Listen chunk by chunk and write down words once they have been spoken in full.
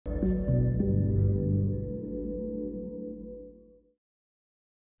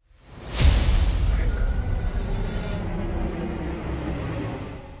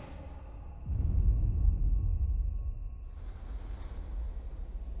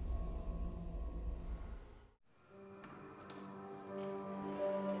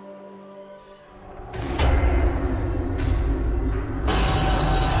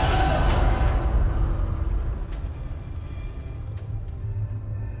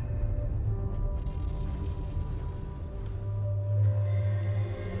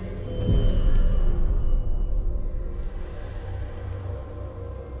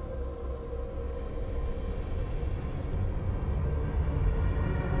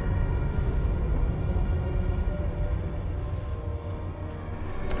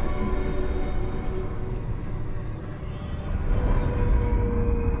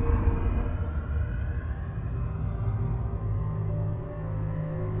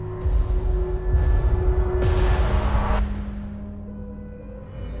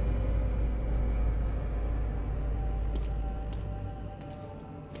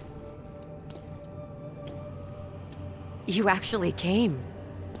You actually came.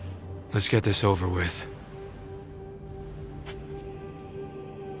 Let's get this over with.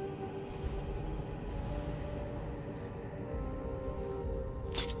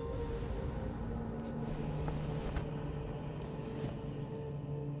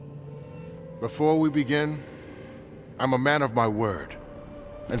 Before we begin, I'm a man of my word,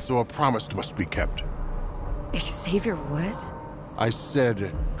 and so a promise must be kept. Xavier what? I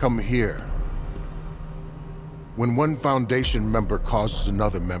said, come here. When one Foundation member causes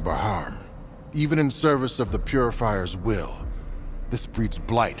another member harm, even in service of the Purifier's will, this breeds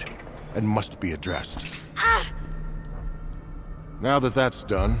blight and must be addressed. Now that that's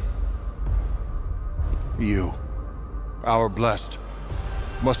done, you, our blessed,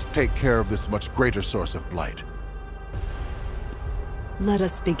 must take care of this much greater source of blight. Let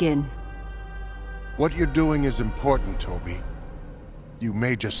us begin. What you're doing is important, Toby. You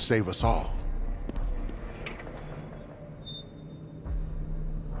may just save us all.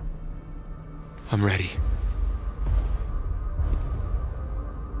 I'm ready.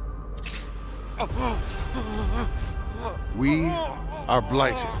 We are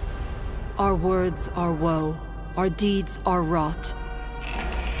blighted. Our words are woe. Our deeds are rot.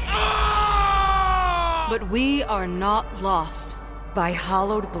 But we are not lost. By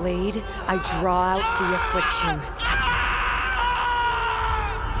hallowed blade, I draw out the affliction.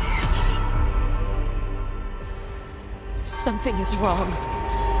 Something is wrong.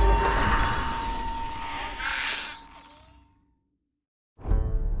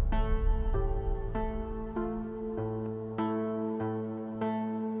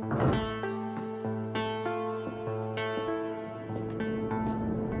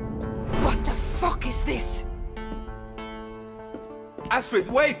 What the fuck is this? Astrid,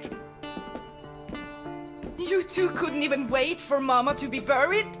 wait! You two couldn't even wait for Mama to be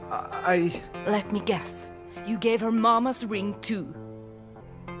buried? Let me guess. You gave her Mama's ring too.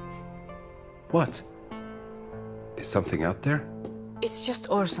 What? Is something out there? It's just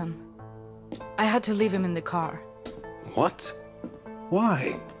Orson. I had to leave him in the car. What?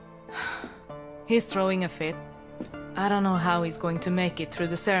 Why? He's throwing a fit. I don't know how he's going to make it through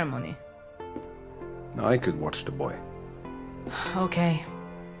the ceremony. I could watch the boy. Okay.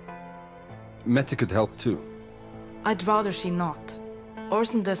 Mette could help too. I'd rather she not.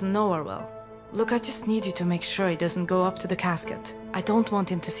 Orson doesn't know her well. Look, I just need you to make sure he doesn't go up to the casket. I don't want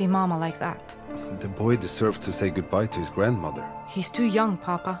him to see Mama like that. The boy deserves to say goodbye to his grandmother. He's too young,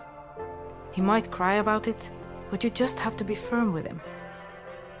 Papa. He might cry about it, but you just have to be firm with him.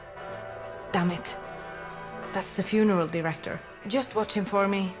 Damn it. That's the funeral director. Just watch him for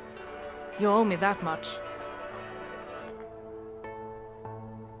me. You owe me that much.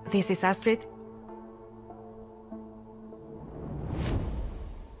 This is Astrid.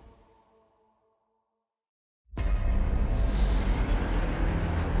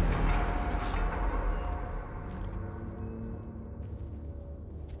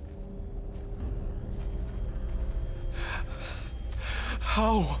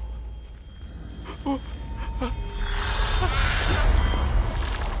 How?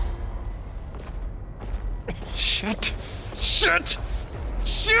 Shit! Shit!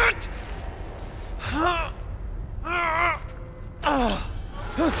 Shit!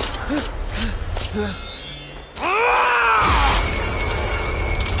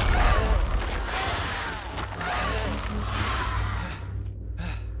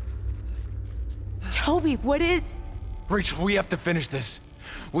 Toby, what is... Rachel, we have to finish this.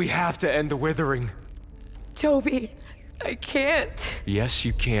 We have to end the withering. Toby, I can't. Yes,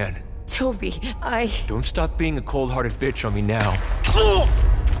 you can. Toby, Don't stop being a cold-hearted bitch on me now.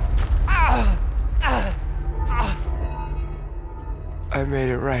 I made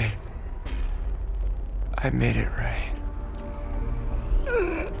it right. I made it right.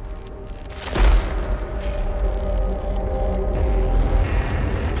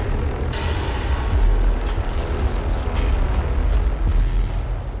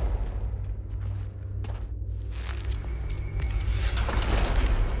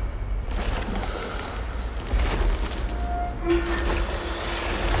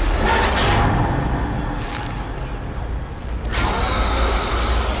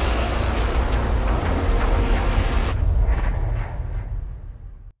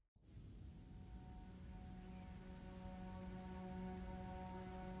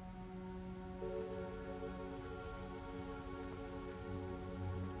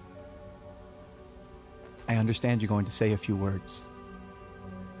 I understand you're going to say a few words.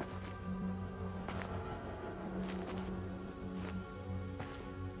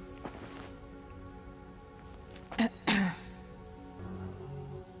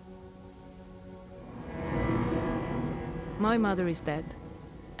 My mother is dead,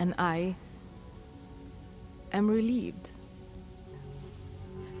 and I am relieved.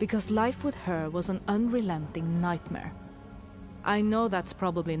 Because life with her was an unrelenting nightmare. I know that's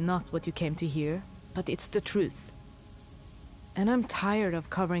probably not what you came to hear, but it's the truth. And I'm tired of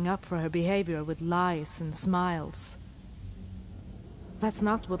covering up for her behavior with lies and smiles. That's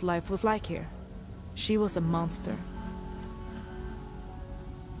not what life was like here. She was a monster.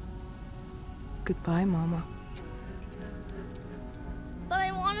 Goodbye, Mama. But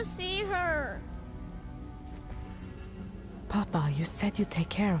I want to see her. Papa, you said you'd take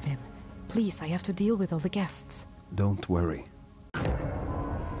care of him. Please, I have to deal with all the guests. Don't worry.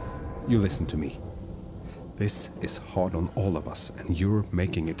 You listen to me. This is hard on all of us, and you're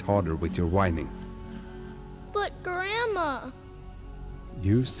making it harder with your whining. But Grandma...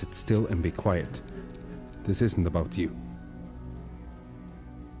 You sit still and be quiet. This isn't about you.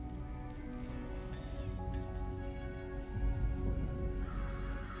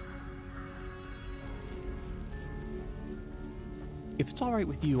 If it's all right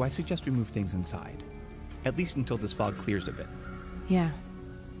with you, I suggest we move things inside. At least until this fog clears a bit. Yeah.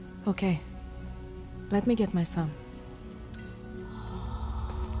 Okay. Let me get my son.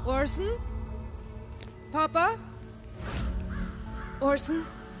 Orson? Papa? Orson?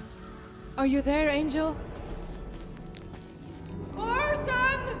 Are you there, Angel?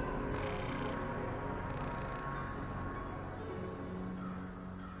 Orson!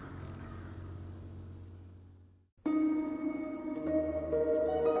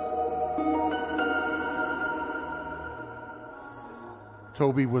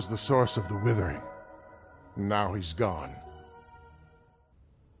 Toby was the source of the withering. Now he's gone.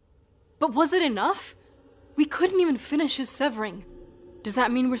 But was it enough? We couldn't even finish his severing. Does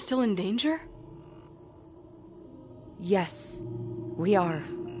that mean we're still in danger? Yes, we are.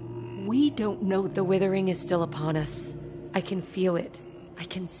 We don't know the withering is still upon us. I can feel it. I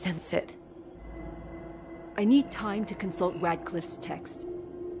can sense it. I need time to consult Radcliffe's text.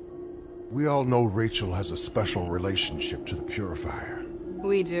 We all know Rachel has a special relationship to the Purifier.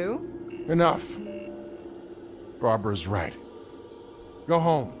 We do? Enough. Barbara's right. Go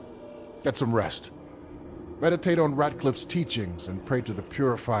home. Get some rest. Meditate on Radcliffe's teachings and pray to the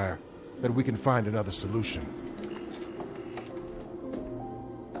Purifier that we can find another solution.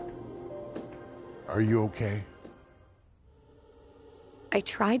 Are you okay? I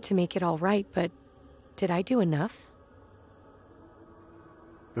tried to make it all right, but did I do enough?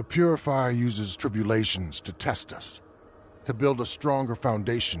 The Purifier uses tribulations to test us, to build a stronger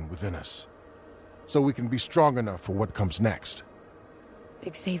foundation within us, so we can be strong enough for what comes next.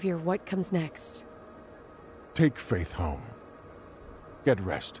 Xavier, what comes next? Take Faith home. Get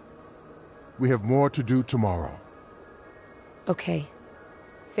rest. We have more to do tomorrow. Okay.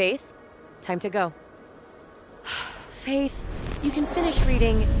 Faith, time to go. Faith, you can finish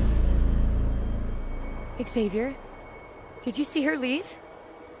reading. Xavier, did you see her leave?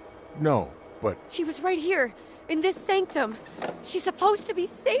 No, but She was right here, in this sanctum. She's supposed to be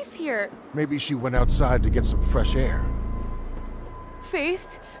safe here. maybe she went outside to get some fresh air. Faith,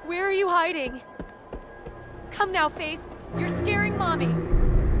 where are you hiding? Come now, Faith. You're scaring Mommy.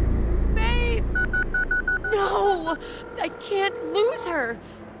 Faith! No! I can't lose her.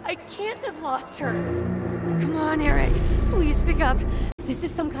 I can't have lost her. Come on, Eric. Please pick up. If this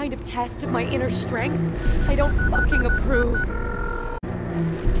is some kind of test of my inner strength, I don't fucking approve.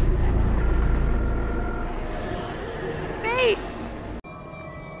 Faith!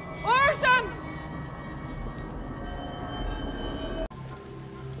 Orson!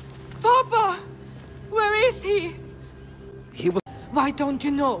 he? He was... Why don't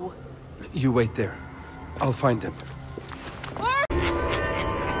you know? You wait there. I'll find him.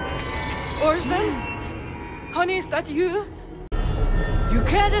 Orson? Honey, is that you? You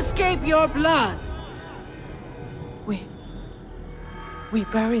can't escape your blood. We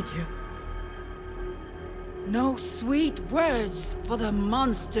buried you. No sweet words for the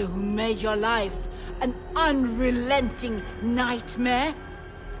monster who made your life an unrelenting nightmare?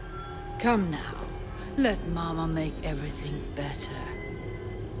 Come now, let Mama make everything better.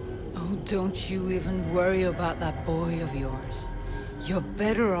 Oh, don't you even worry about that boy of yours. You're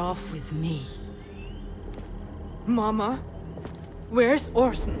better off with me. Mama, where's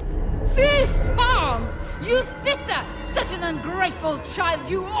Orson? Thief! Harm! You fitter! Such an ungrateful child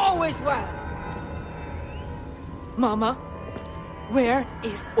you always were! Mama, where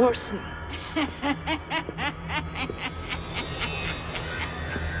is Orson?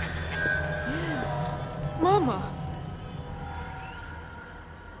 Mama!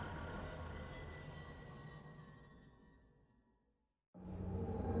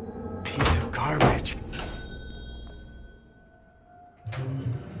 Piece of garbage.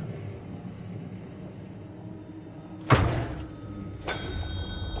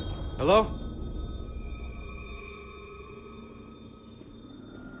 Hello?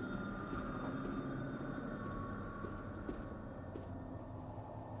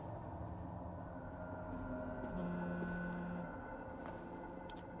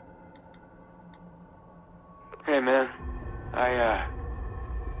 Hey, man.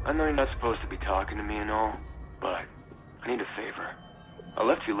 I know you're not supposed to be talking to me and all, but I need a favor. I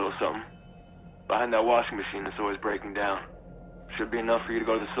left you a little something. Behind that washing machine that's always breaking down. Should be enough for you to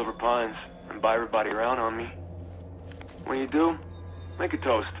go to the Silver Pines and buy everybody around on me. When you do, make a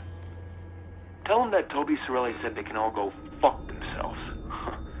toast. Tell them that Toby Sorelli said they can all go fuck themselves.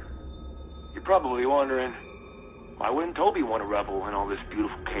 You're probably wondering, why wouldn't Toby want to revel in all this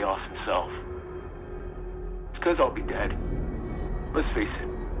beautiful chaos himself? It's because I'll be dead. Let's face it,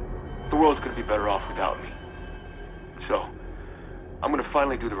 the world's gonna be better off without me. So, I'm gonna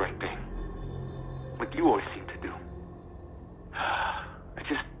finally do the right thing. Like you always seem to do. I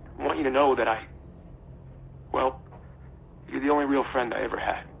just want you to know that well, you're the only real friend I ever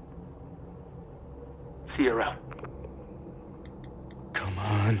had. See you around. Come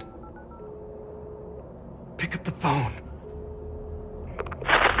on. Pick up the phone.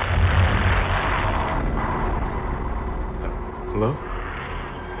 Hello?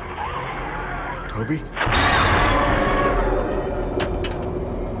 Toby?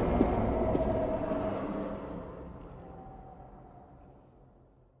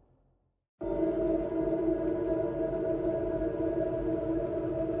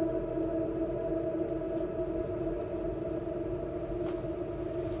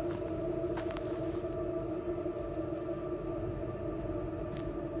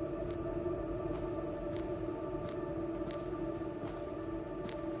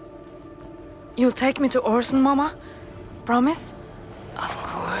 You'll take me to Orson, Mama? Promise? Of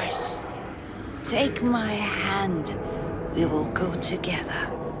course. Take my hand. We will go together.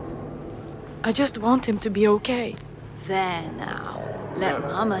 I just want him to be okay. There now. Let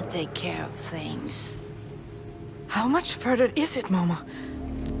Mama take care of things. How much further is it, Mama?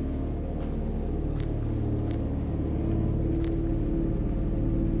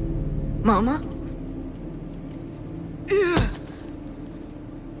 Mama? Ugh.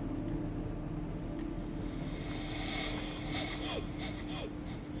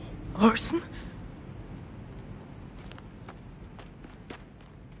 Orson?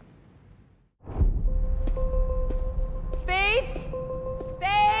 Faith?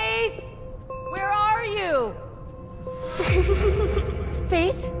 Faith? Where are you?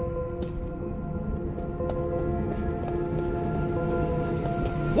 Faith?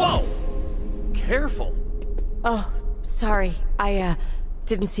 Whoa! Careful. Oh, sorry. I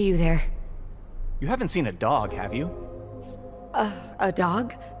didn't see you there. You haven't seen a dog, have you? A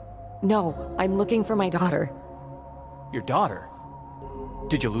dog? No, I'm looking for my daughter. Your daughter?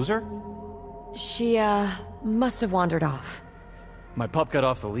 Did you lose her? She, must have wandered off. My pup got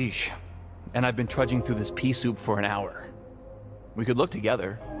off the leash, and I've been trudging through this pea soup for an hour. We could look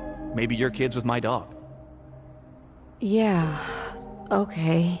together. Maybe your kid's with my dog. Yeah,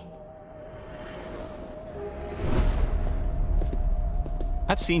 okay.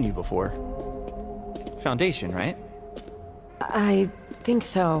 I've seen you before. Foundation, right? I think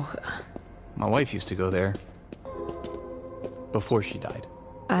so. My wife used to go there. Before she died.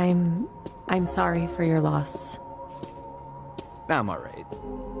 I'm sorry for your loss. I'm alright.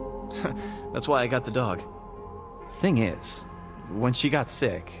 That's why I got the dog. Thing is, when she got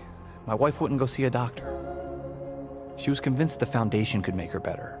sick, my wife wouldn't go see a doctor. She was convinced the Foundation could make her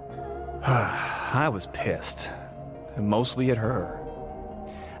better. I was pissed. Mostly at her.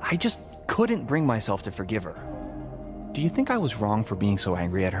 I just couldn't bring myself to forgive her. Do you think I was wrong for being so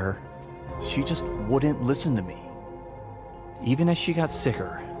angry at her? She just wouldn't listen to me. Even as she got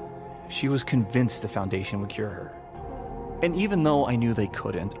sicker, she was convinced the Foundation would cure her. And even though I knew they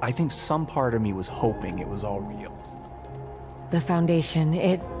couldn't, I think some part of me was hoping it was all real. The Foundation,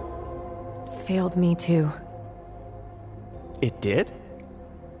 it failed me too. It did?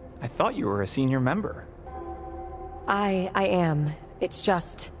 I thought you were a senior member. I am. It's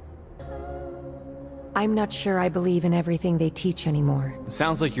just... I'm not sure I believe in everything they teach anymore.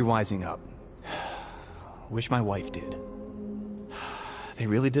 Sounds like you're wising up. Wish my wife did. They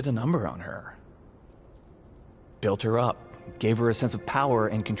really did a number on her. Built her up, gave her a sense of power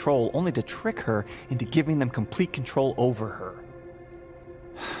and control, only to trick her into giving them complete control over her.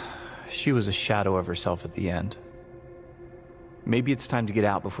 She was a shadow of herself at the end. Maybe it's time to get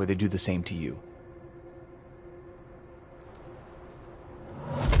out before they do the same to you.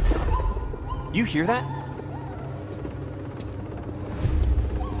 You hear that?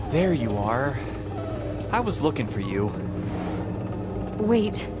 There you are. I was looking for you.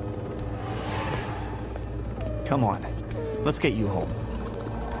 Wait. Come on. Let's get you home.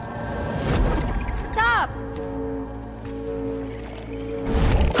 Stop!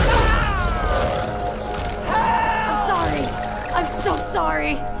 I'm sorry. I'm so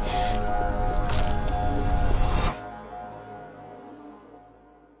sorry.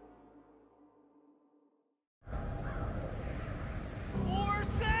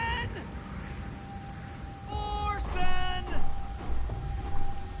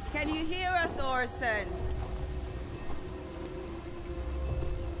 Can you hear us, Orson?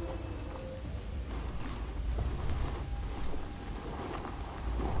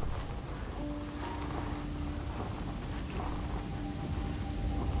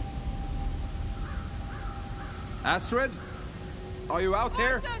 Astrid? Are you out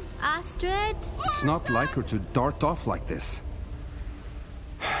here? Astrid? It's not like her to dart off like this.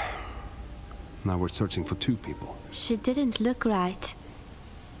 Now we're searching for 2 people. She didn't look right.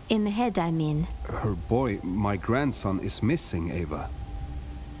 In the head, I mean. Her boy, my grandson, is missing, Ava.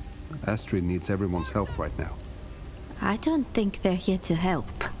 Astrid needs everyone's help right now. I don't think they're here to help.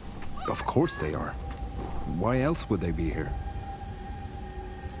 Of course they are. Why else would they be here?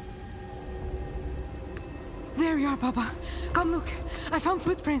 There you are, Papa. Come look. I found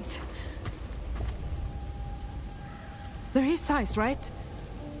footprints. They're his size, right?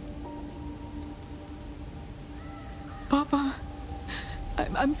 Papa,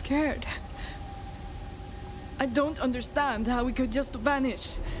 I'm scared. I don't understand how we could just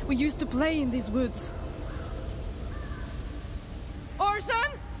vanish. We used to play in these woods.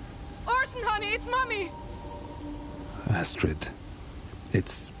 Orson! Orson, honey, it's Mommy! Astrid,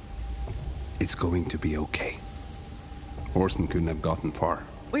 it's going to be okay. Orson couldn't have gotten far.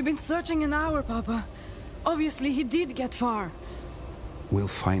 We've been searching an hour, Papa. Obviously, he did get far. We'll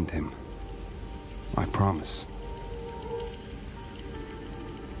find him. I promise.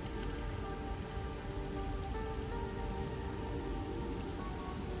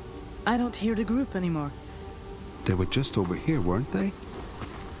 I don't hear the group anymore. They were just over here, weren't they?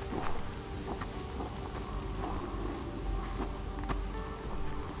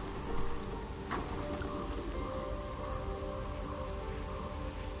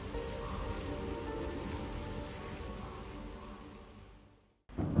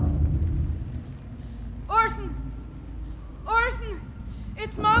 Orson! Orson!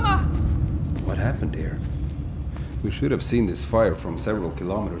 It's Mama! What happened here? We should have seen this fire from several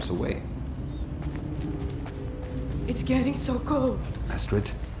kilometers away. It's getting so cold.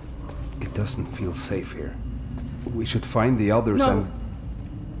 Astrid, it doesn't feel safe here. We should find the others No.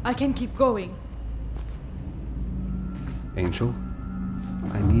 I can keep going. Angel,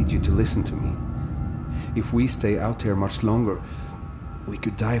 I need you to listen to me. If we stay out here much longer, we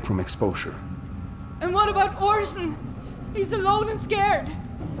could die from exposure. And what about Orson? He's alone and scared.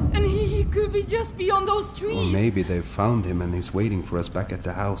 And he could be just beyond those trees. Or maybe they've found him and he's waiting for us back at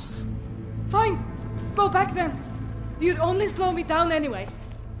the house. Fine. Go back then. You'd only slow me down anyway.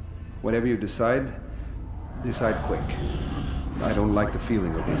 Whatever you decide quick. I don't like the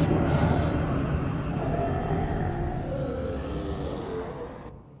feeling of these ones.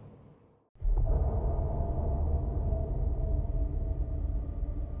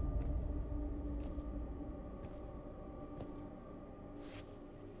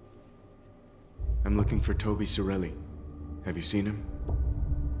 I'm looking for Toby Sorelli. Have you seen him?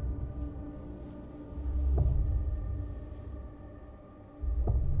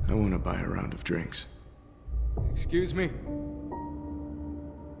 I want to buy a round of drinks. Excuse me?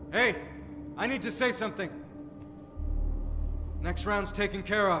 Hey! I need to say something! Next round's taken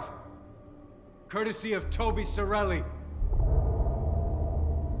care of. Courtesy of Toby Sorelli.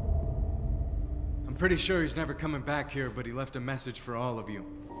 I'm pretty sure he's never coming back here, but he left a message for all of you.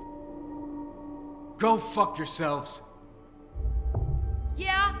 Go fuck yourselves!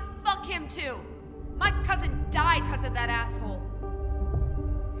 Yeah, fuck him too. My cousin died because of that asshole.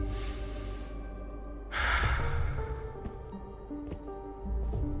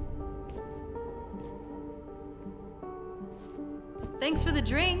 Thanks for the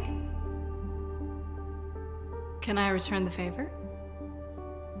drink. Can I return the favor?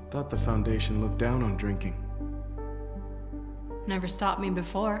 Thought the Foundation looked down on drinking. Never stopped me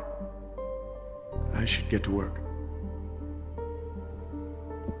before. I should get to work.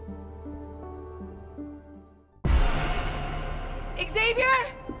 Xavier!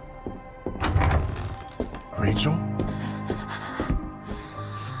 Rachel?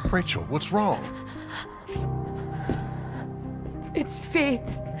 Rachel, what's wrong? It's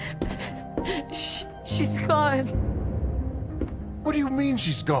Faith. She's gone. What do you mean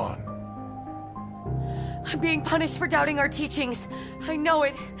she's gone? I'm being punished for doubting our teachings. I know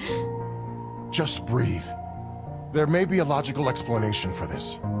it. Just breathe. There may be a logical explanation for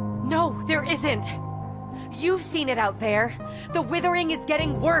this. No, there isn't. You've seen it out there. The withering is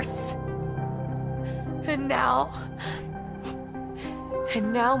getting worse. And now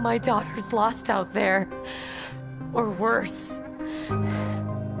my daughter's lost out there. Or worse.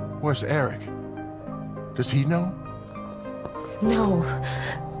 Where's Eric? Does he know? No.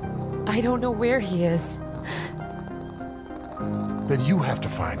 I don't know where he is. Then you have to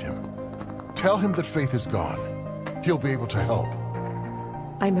find him. Tell him that Faith is gone. He'll be able to help.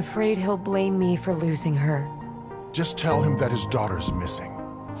 I'm afraid he'll blame me for losing her. Just tell him that his daughter's missing.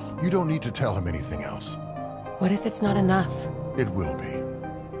 You don't need to tell him anything else. What if it's not enough? It will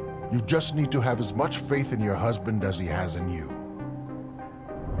be. You just need to have as much faith in your husband as he has in you.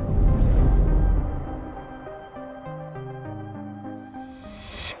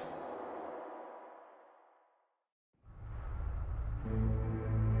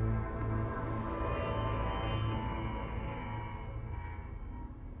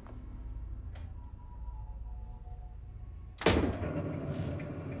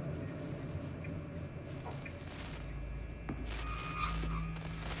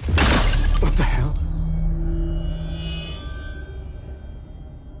 What the hell?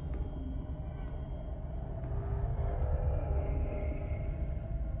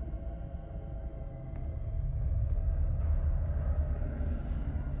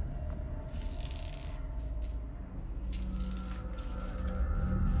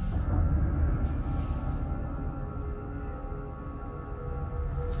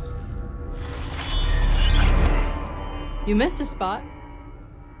 You missed a spot.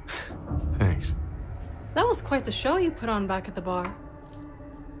 Thanks. That was quite the show you put on back at the bar.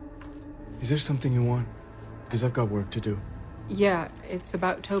 Is there something you want? Because I've got work to do. Yeah, it's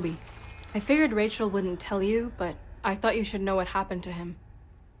about Toby. I figured Rachel wouldn't tell you, but I thought you should know what happened to him.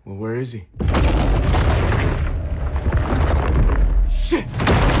 Well, where is he? Shit!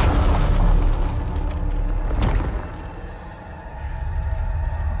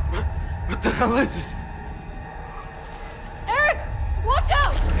 What the hell is this? Eric! Watch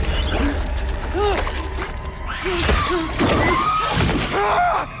out!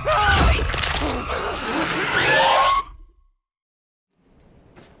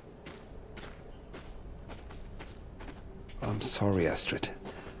 I'm sorry, Astrid.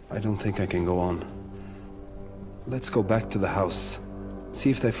 I don't think I can go on. Let's go back to the house. See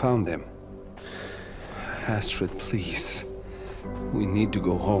if they found him. Astrid, please. We need to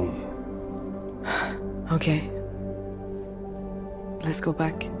go home. Okay. Let's go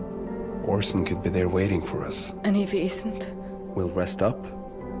back. Orson could be there waiting for us. And if he isn't? We'll rest up,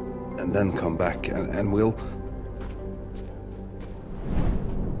 and then come back, and we'll...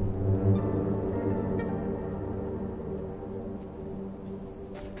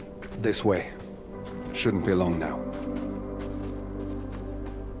 This way. Shouldn't be long now.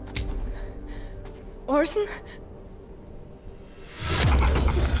 Orson?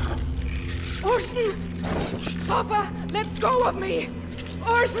 Orson! Papa, let go of me!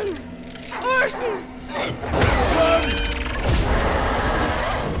 Orson! Orson!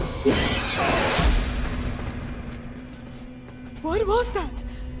 What was that?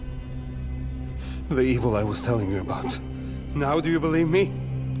 The evil I was telling you about. Now do you believe me?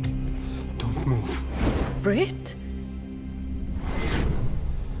 Don't move. Britt?